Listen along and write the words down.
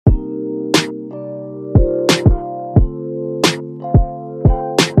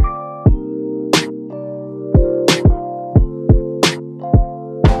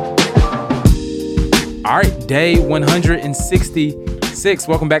Day 166.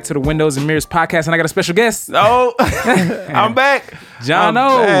 Welcome back to the Windows and Mirrors podcast, and I got a special guest. Oh, I'm back. John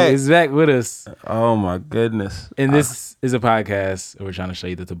O is back with us. Oh my goodness. And this is a podcast where we're trying to show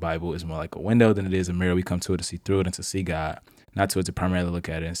you that the Bible is more like a window than it is a mirror. We come to it to see through it and to see God, not to it to primarily look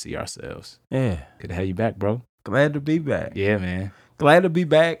at it and see ourselves. Yeah. Good to have you back, bro. Glad to be back. Yeah, man. Glad to be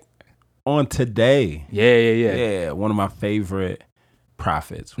back on today. Yeah. Yeah. One of my favorite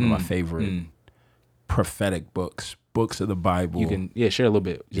prophets, one of my favorite prophetic books of the Bible. You can share a little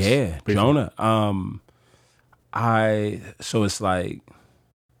bit. Briefly. Jonah. So it's like,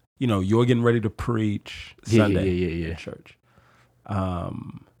 you're getting ready to preach Sunday in church.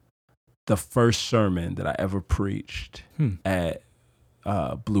 The first sermon that I ever preached at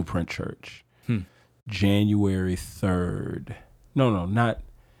Blueprint Church, January 3rd. No, not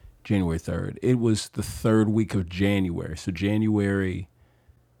January 3rd. It was the third week of January. So January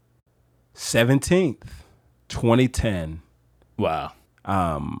 17th, 2010. Wow.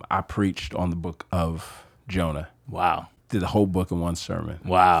 I preached on the book of Jonah. Wow. Did the whole book in one sermon.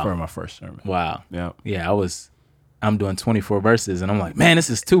 Wow. For my first sermon. Wow. Yeah. Yeah, I'm doing 24 verses, and I'm like, man, this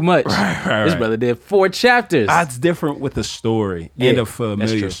is too much. Right. This brother did 4 chapters. It's different with a story and a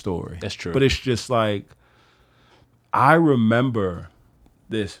familiar that's story. That's true. But it's just like, I remember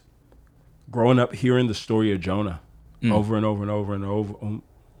this growing up hearing the story of Jonah over and over and over and over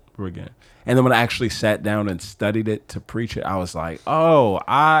again. And then when I actually sat down and studied it to preach it, I was like,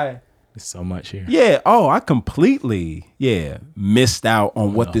 there's so much here. Yeah. I completely, missed out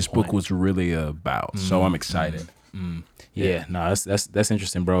on what this book was really about. So I'm excited. Yeah, no, that's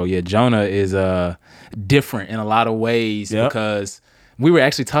interesting, bro. Yeah, Jonah is different in a lot of ways because we were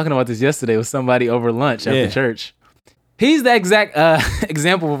actually talking about this yesterday with somebody over lunch after church. He's the exact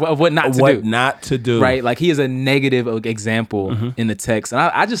example of what not to do. What not to do. Right? Like, he is a negative example in the text. And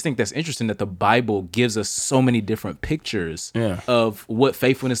I just think that's interesting that the Bible gives us so many different pictures of what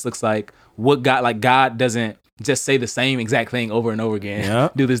faithfulness looks like, what God doesn't just say the same exact thing over and over again. Yeah.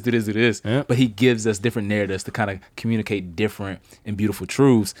 Do this. Yeah. But he gives us different narratives to kind of communicate different and beautiful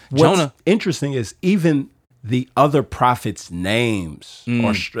truths. What's Jonah. interesting is even the other prophets' names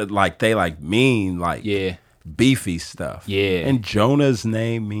are mean beefy stuff. Yeah. And Jonah's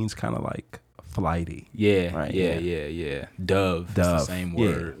name means kind of like flighty. Yeah. Right? Yeah. Dove. It's the same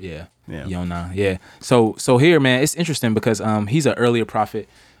word. Yeah. Yonah. Yeah. So here, man, it's interesting because he's an earlier prophet.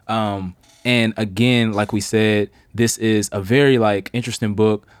 And again, like we said, this is a very interesting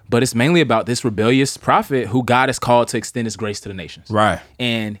book, but it's mainly about this rebellious prophet who God has called to extend his grace to the nations. Right.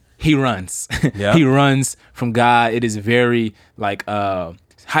 And he runs. Yep. He runs from God. It is very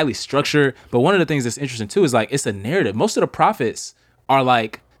highly structured. But one of the things that's interesting too is it's a narrative. Most of the prophets are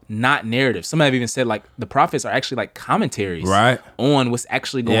not narrative. Some have even said the prophets are actually commentaries on what's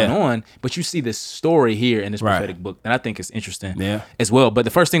actually going on. But you see this story here in this prophetic book, and I think it's interesting as well. But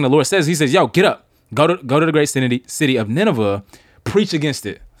the first thing the Lord says, he says, yo, get up, go to the great city of Nineveh, preach against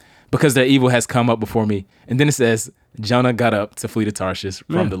it, because their evil has come up before me. And then it says, Jonah got up to flee to Tarshish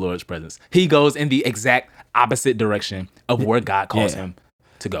from the Lord's presence. He goes in the exact opposite direction of where God calls him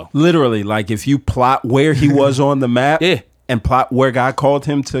to go. Literally, if you plot where he was on the map and plot where God called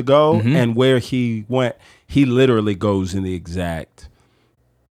him to go and where he went, he literally goes in the exact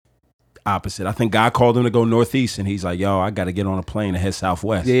opposite. I think God called him to go northeast, and he's like, yo, I got to get on a plane and head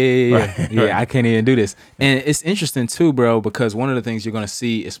southwest. Yeah, I can't even do this. And it's interesting too, bro, because one of the things you're going to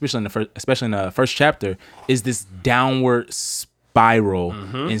see, especially in the first chapter, is this downward spiral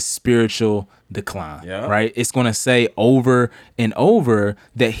in spiritual decline, right? It's going to say over and over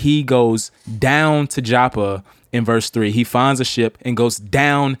that he goes down to Joppa in verse 3. He finds a ship and goes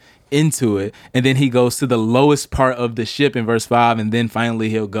down into it, and then he goes to the lowest part of the ship in verse 5, and then finally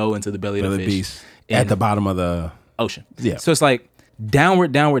he'll go into the belly of the fish beast at the bottom of the ocean. Yeah. So it's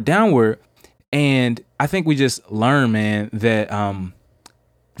downward, and I think we just learn, man, that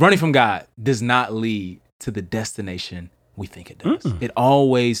running from God does not lead to the destination we think it does. It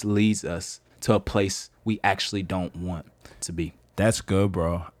always leads us to a place we actually don't want to be. That's good,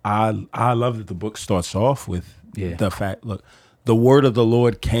 bro. I love that the book starts off with the fact, look, the word of the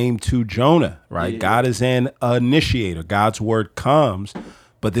Lord came to Jonah, right? God is an initiator. God's word comes,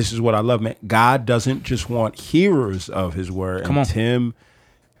 but this is what I love, man. God doesn't just want hearers of his word. Come on. Tim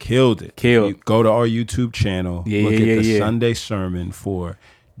killed it. You go to our YouTube channel, look at the Sunday sermon for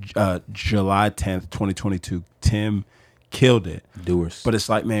July 10th, 2022. Tim killed it. Doers. But it's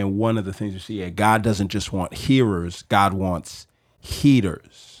man, one of the things you see, God doesn't just want hearers. God wants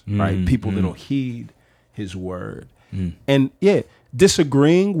heeders, right? People that'll heed his word. And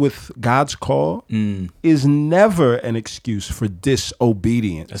disagreeing with God's call is never an excuse for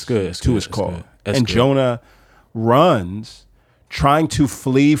disobedience to his call. And Jonah runs trying to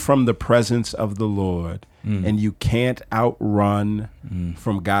flee from the presence of the Lord. And you can't outrun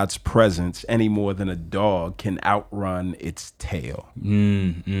from God's presence any more than a dog can outrun its tail.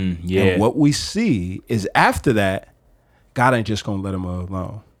 Yeah. And what we see is after that, God ain't just gonna let him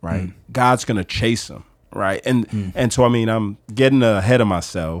alone, right? God's gonna chase him, right? And so, I mean, I'm getting ahead of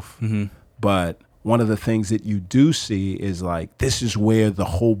myself, but one of the things that you do see is like, this is where the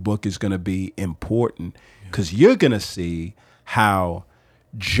whole book is gonna be important, because you're gonna see how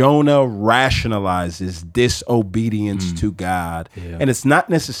Jonah rationalizes disobedience to God. And it's not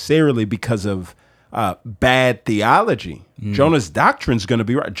necessarily because of bad theology. Jonah's doctrine is going to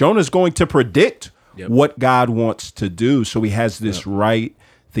be right. Jonah's going to predict what God wants to do. So he has this right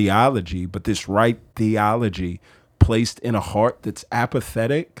theology, but this right theology placed in a heart that's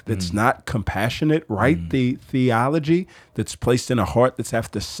apathetic, that's not compassionate, right? The theology that's placed in a heart that's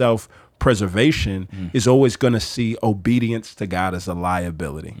after self-preservation is always going to see obedience to God as a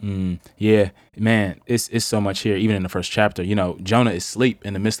liability. Yeah, man, it's so much here. Even in the first chapter, you know, Jonah is asleep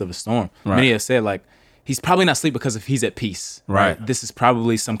in the midst of a storm. Many have said, like, he's probably not asleep because he's at peace. Right. This is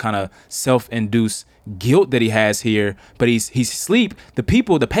probably some kind of self-induced guilt that he has here, but he's asleep. The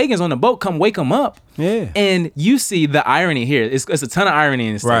pagans on the boat come wake him up. Yeah. And you see the irony here. It's a ton of irony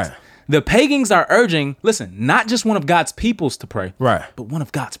in this text. Right. The pagans are urging, listen, not just one of God's peoples to pray, Right. but one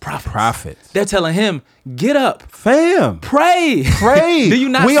of God's prophets. Prophets. They're telling him, get up, Fam. pray. Pray. Do you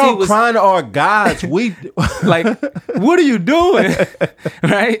not we see are what's- crying to our gods. We like, what are you doing?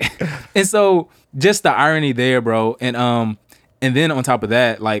 Right? And so just the irony there, bro. And then on top of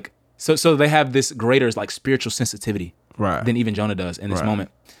that, like, so they have this greater like spiritual sensitivity Right. than even Jonah does in this Right.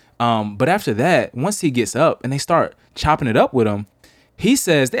 moment. But after that, once he gets up and they start chopping it up with him, he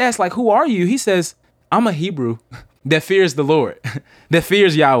says, they ask, like, who are you? He says, I'm a Hebrew that fears the Lord, that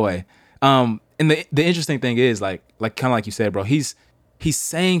fears Yahweh. And the interesting thing is, like kind of like you said, bro, he's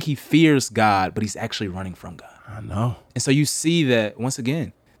saying he fears God, but he's actually running from God. I know. And so you see that once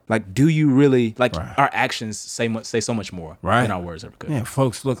again, like, do you really, like, Right. our actions say so much more Right. than our words ever could. Yeah,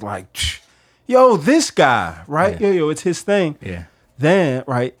 folks look like, yo, this guy, right? Yeah. Yo, it's his thing. Yeah. Then,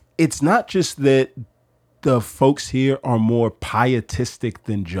 right, it's not just that the folks here are more pietistic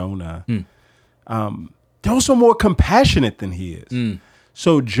than Jonah. They're also more compassionate than he is.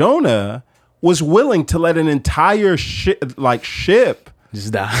 So Jonah was willing to let an entire ship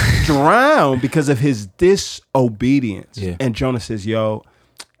Just die. drown because of his disobedience. Yeah. And Jonah says, yo,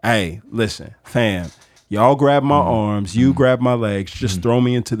 hey, listen, fam, y'all grab my arms, you grab my legs, just throw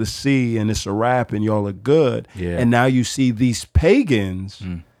me into the sea and it's a wrap and y'all are good. Yeah. And now you see these pagans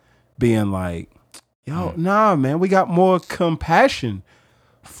being like, yo, nah, man, we got more compassion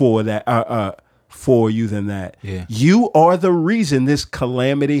for that, for you than that. Yeah. You are the reason this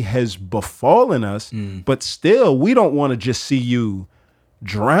calamity has befallen us, but still, we don't want to just see you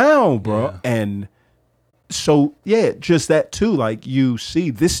drown, bro. Yeah. And so, yeah, just that too. Like, you see,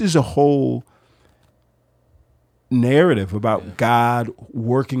 this is a whole narrative about God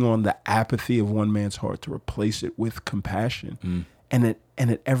working on the apathy of one man's heart to replace it with compassion. And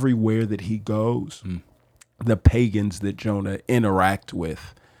at everywhere that he goes, the pagans that Jonah interact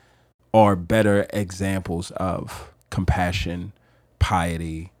with are better examples of compassion,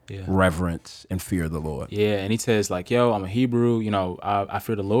 piety, reverence, and fear of the Lord. Yeah, and he says, like, yo, I'm a Hebrew, you know, I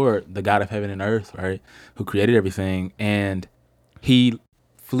fear the Lord, the God of heaven and earth, right, who created everything. And he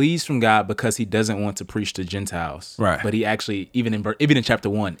flees from God because he doesn't want to preach to Gentiles. Right. But he actually, even in chapter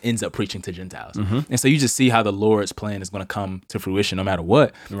 1, ends up preaching to Gentiles. And so you just see how the Lord's plan is going to come to fruition no matter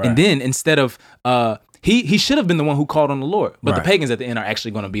what. Right. And then instead of, he should have been the one who called on the Lord. But the Right. pagans at the end are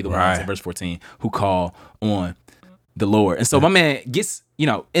actually going to be the ones Right. in verse 14 who call on the Lord. And so my man gets, you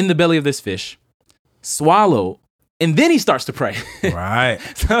know, in the belly of this fish, swallowed, and then he starts to pray. Right.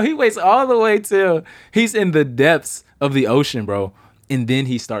 So he waits all the way till he's in the depths of the ocean, bro. And then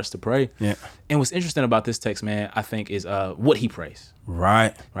he starts to pray. Yeah. And what's interesting about this text, man, I think is what he prays.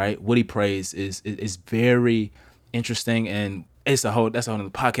 Right. Right? What he prays is very interesting, and that's a whole other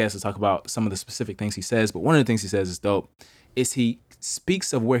podcast to talk about some of the specific things he says. But one of the things he says is dope. Is he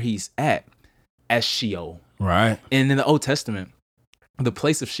speaks of where he's at as Sheol. Right. And in the Old Testament, the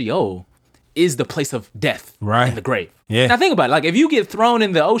place of Sheol is the place of death, Right. in the grave. Yeah. Now think about it. Like, if you get thrown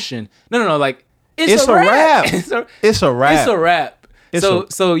in the ocean, no, like, It's a wrap. It's a It's a wrap. It's a wrap.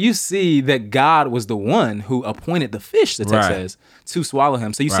 It's So you see that God was the one who appointed the fish, the text Right. says, to swallow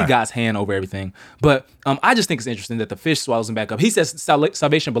him. So you see Right. God's hand over everything. But I just think it's interesting that the fish swallows him back up. He says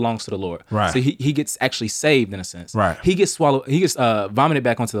salvation belongs to the Lord. Right. So he gets actually saved in a sense. Right. He gets swallowed. He gets vomited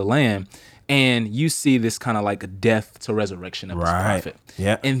back onto the land. And you see this kind of like a death to resurrection of this Right. prophet.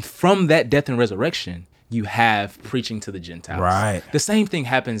 Yeah. And from that death and resurrection, you have preaching to the Gentiles. Right. The same thing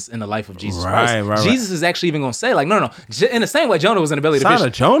happens in the life of Jesus Right, Christ. right. Jesus is actually even going to say, like, no. In the same way Jonah was in the belly of the Son fish.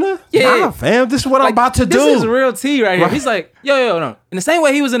 of Jonah? Yeah. Nah, fam. This is what I'm about to do. This is real tea right here. Right. He's like, no. In the same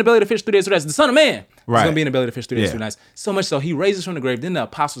way he was in the belly of the fish 3 days, 3 nights, the Son of Man is Right. going to be in the belly of the fish 3 days, Yeah. 3 nights. So much so, he raises from the grave. Then the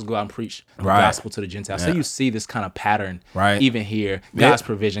apostles go out and preach the Right. gospel to the Gentiles. So Yeah. you see this kind of pattern Right. even here. Yeah. God's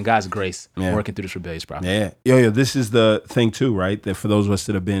provision, God's grace Yeah. working through this rebellious prophet. Yeah. Yo, this is the thing too, right? That for those of us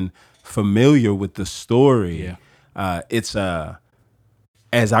that have been familiar with the story, it's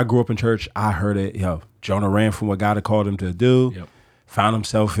as I grew up in church, I heard it. Jonah ran from what God had called him to do, found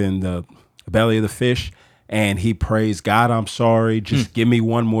himself in the belly of the fish, and he prays, God, I'm sorry, just give me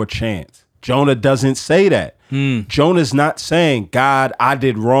one more chance. Jonah doesn't say that. Jonah's not saying, God, I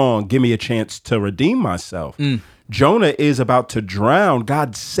did wrong, give me a chance to redeem myself. Jonah is about to drown.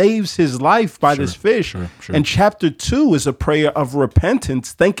 God saves his life by this fish. Sure. And chapter 2 is a prayer of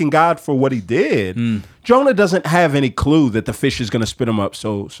repentance, thanking God for what he did. Jonah doesn't have any clue that the fish is going to spit him up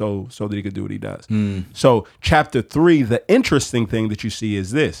so that he could do what he does. So chapter 3, the interesting thing that you see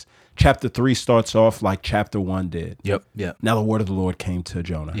is this. Chapter 3 starts off like chapter 1 did. Yep. Now the word of the Lord came to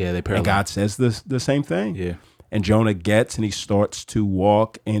Jonah. Yeah, they parallel. And God says the same thing. Yeah. And Jonah gets and he starts to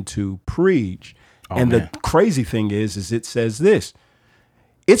walk and to preach. And man. the crazy thing is it says this.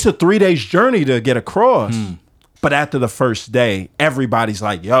 It's a 3 days journey to get across. But after the first day, everybody's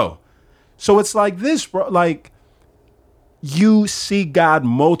like, yo. So it's like this, bro. Like, you see God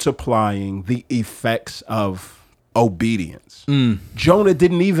multiplying the effects of obedience. Jonah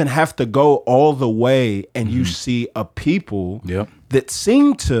didn't even have to go all the way, and you see a people that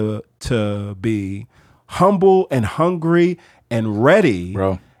seem to be humble and hungry and ready.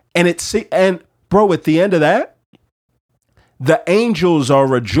 Bro. And bro, at the end of that, the angels are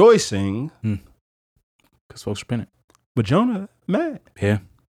rejoicing. Because folks repented. But Jonah, mad.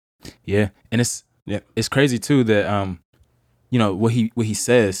 Yeah. And it's crazy too that what he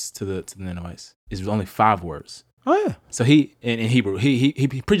says to the Ninevites is only 5 words. Oh yeah. So he in Hebrew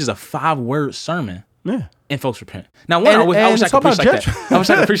he preaches a 5-word sermon. Yeah. And folks repent. Now, I wish I could preach like that. I wish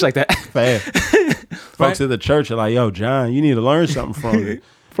I could preach like that. Fair. Folks at the church are like, yo, John, you need to learn something from it.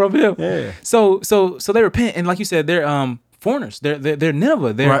 From him. Yeah. So they repent, and like you said, they're foreigners. They're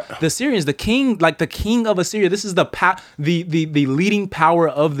Nineveh. They're the Syrians, the king of Assyria. This is the leading power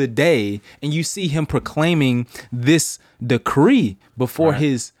of the day, and you see him proclaiming this decree before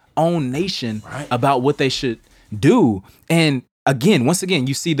his own nation about what they should do. And once again,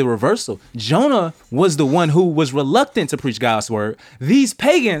 you see the reversal. Jonah was the one who was reluctant to preach God's word. These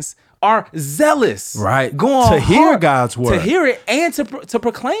pagans are zealous, to hear God's word, to hear it and to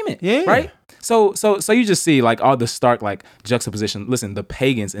proclaim it, yeah, right. So you just see like all the stark like juxtaposition. Listen, the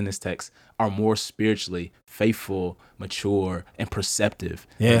pagans in this text are more spiritually faithful, mature, and perceptive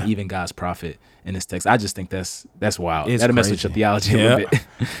than even God's prophet in this text. I just think that's wild. That'll mess with your theology a little bit.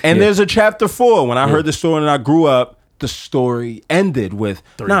 And there's a chapter 4. When I heard the story and I grew up, the story ended with,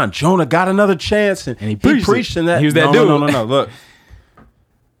 Jonah got another chance, and he preached in that. He was that dude. No. Look,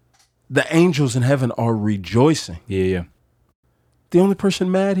 the angels in heaven are rejoicing. Yeah. The only person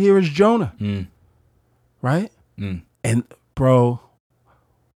mad here is Jonah. Right? And bro,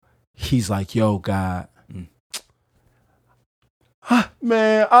 he's like, yo, God,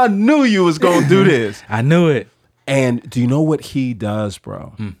 man, I knew you was going to do this. I knew it. And do you know what he does,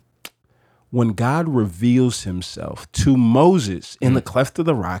 bro? When God reveals himself to Moses in the cleft of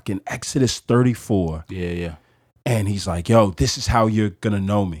the rock in Exodus 34. Yeah. And he's like, yo, this is how you're going to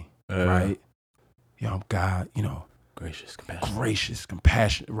know me. Right? Yo, I'm God, gracious,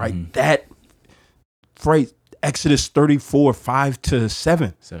 compassionate, right? That phrase, Exodus 34,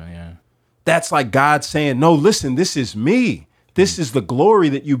 5-7. Yeah. That's like God saying, no, listen, this is me. This is the glory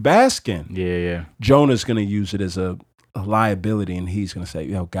that you bask in. Yeah. Jonah's going to use it as a liability, and he's going to say,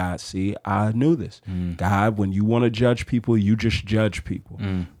 yo, God, see, I knew this. God, when you want to judge people, you just judge people.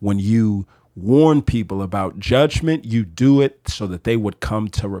 When you warn people about judgment, you do it so that they would come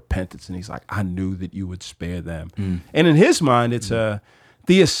to repentance. And he's like, I knew that you would spare them. And in his mind, it's the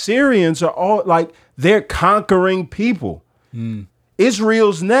Assyrians are all like, they're conquering people.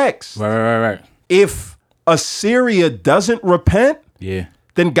 Israel's next. Right. If Assyria doesn't repent,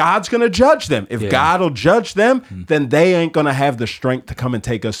 then God's going to judge them. If God will judge them, then they ain't going to have the strength to come and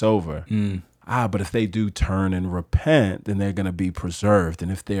take us over. But if they do turn and repent, then they're going to be preserved.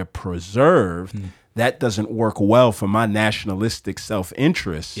 And if they're preserved, that doesn't work well for my nationalistic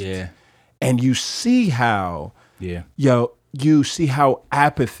self-interest. Yeah. And you see how, you see how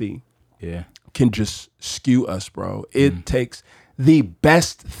apathy can just skew us, bro. It takes the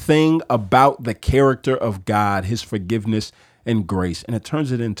best thing about the character of God, his forgiveness and grace, and it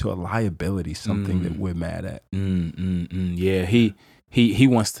turns it into a liability, something that we're mad at. Yeah, he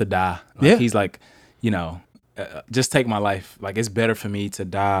wants to die. Like, he's like, just take my life. Like, it's better for me to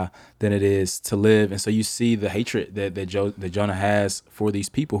die than it is to live. And so you see the hatred that Jonah has for these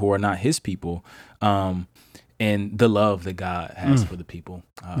people who are not his people, and the love that God has for the people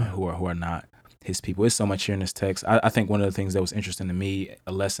who are not his people. There's so much here in this text. I think one of the things that was interesting to me,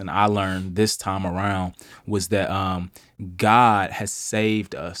 a lesson I learned this time around, was that God has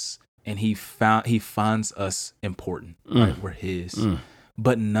saved us, and he finds us important. Right? We're his.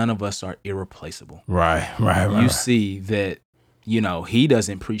 But none of us are irreplaceable. Right. You see that, he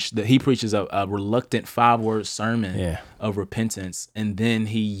doesn't preach that. He preaches a reluctant 5-word sermon of repentance, and then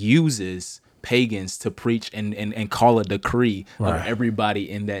he uses pagans to preach and call a decree of everybody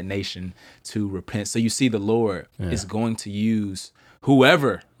in that nation to repent. So you see the Lord is going to use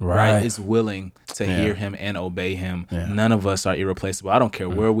whoever is willing to hear him and obey him. None of us are irreplaceable. I don't care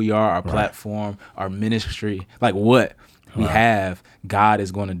where we are, our platform, our ministry, like what we have, God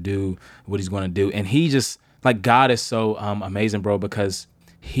is going to do what he's going to do. And he just, like, God is so amazing, bro, because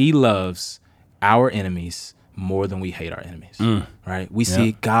he loves our enemies more than we hate our enemies, right? We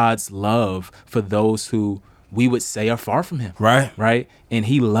see God's love for those who we would say are far from him, right? And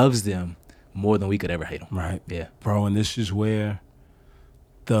he loves them more than we could ever hate them, right? Yeah, bro. And this is where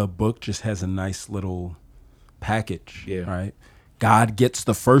the book just has a nice little package, right? God gets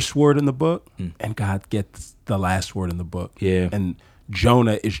the first word in the book, and God gets the last word in the book, and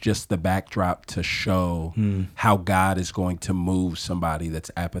Jonah is just the backdrop to show how God is going to move somebody that's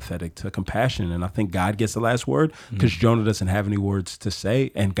apathetic to compassion. And I think God gets the last word because Jonah doesn't have any words to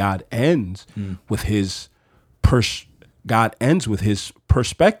say, and God ends with his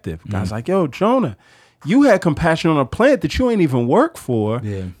perspective. God's like, yo, Jonah, you had compassion on a plant that you ain't even work for.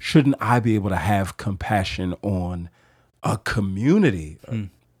 Shouldn't I be able to have compassion on a community?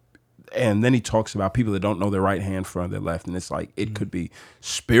 And then he talks about people that don't know their right hand from their left. And it's like, it could be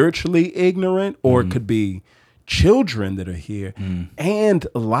spiritually ignorant, or it could be children that are here and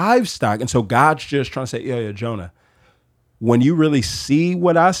livestock. And so God's just trying to say, yo, Jonah, when you really see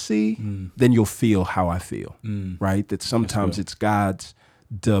what I see, then you'll feel how I feel, right? That sometimes it's God's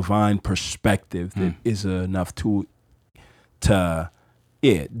divine perspective that is enough to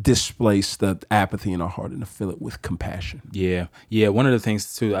displace the apathy in our heart and to fill it with compassion. Yeah. One of the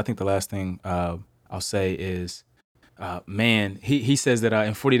things too, I think the last thing I'll say is, he says that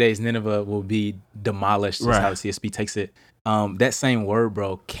in 40 days, Nineveh will be demolished. That's how the CSB takes it. That same word,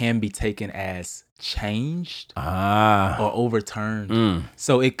 bro, can be taken as changed or overturned.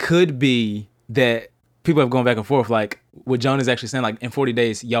 So it could be that people have gone back and forth, like what Jonah is actually saying, like in 40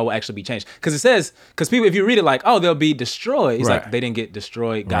 days, y'all will actually be changed. Because people, if you read it like, oh, they'll be destroyed. He's like, they didn't get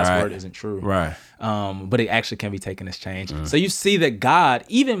destroyed. God's word isn't true. Right. But it actually can be taken as change. So you see that God,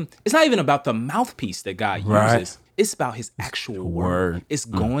 it's not even about the mouthpiece that God uses. It's about his actual word. It's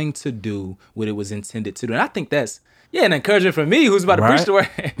going to do what it was intended to do. And I think that's, an encouragement for me who's about to preach the word.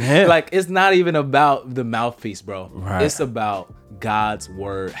 Like, it's not even about the mouthpiece, bro. It's about God's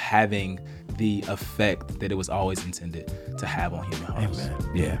word having the effect that it was always intended to have on human hearts.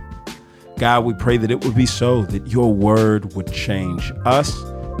 Amen. Yeah. God, we pray that it would be so, that your word would change us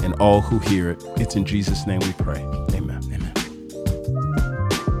and all who hear it. It's in Jesus' name we pray. Amen.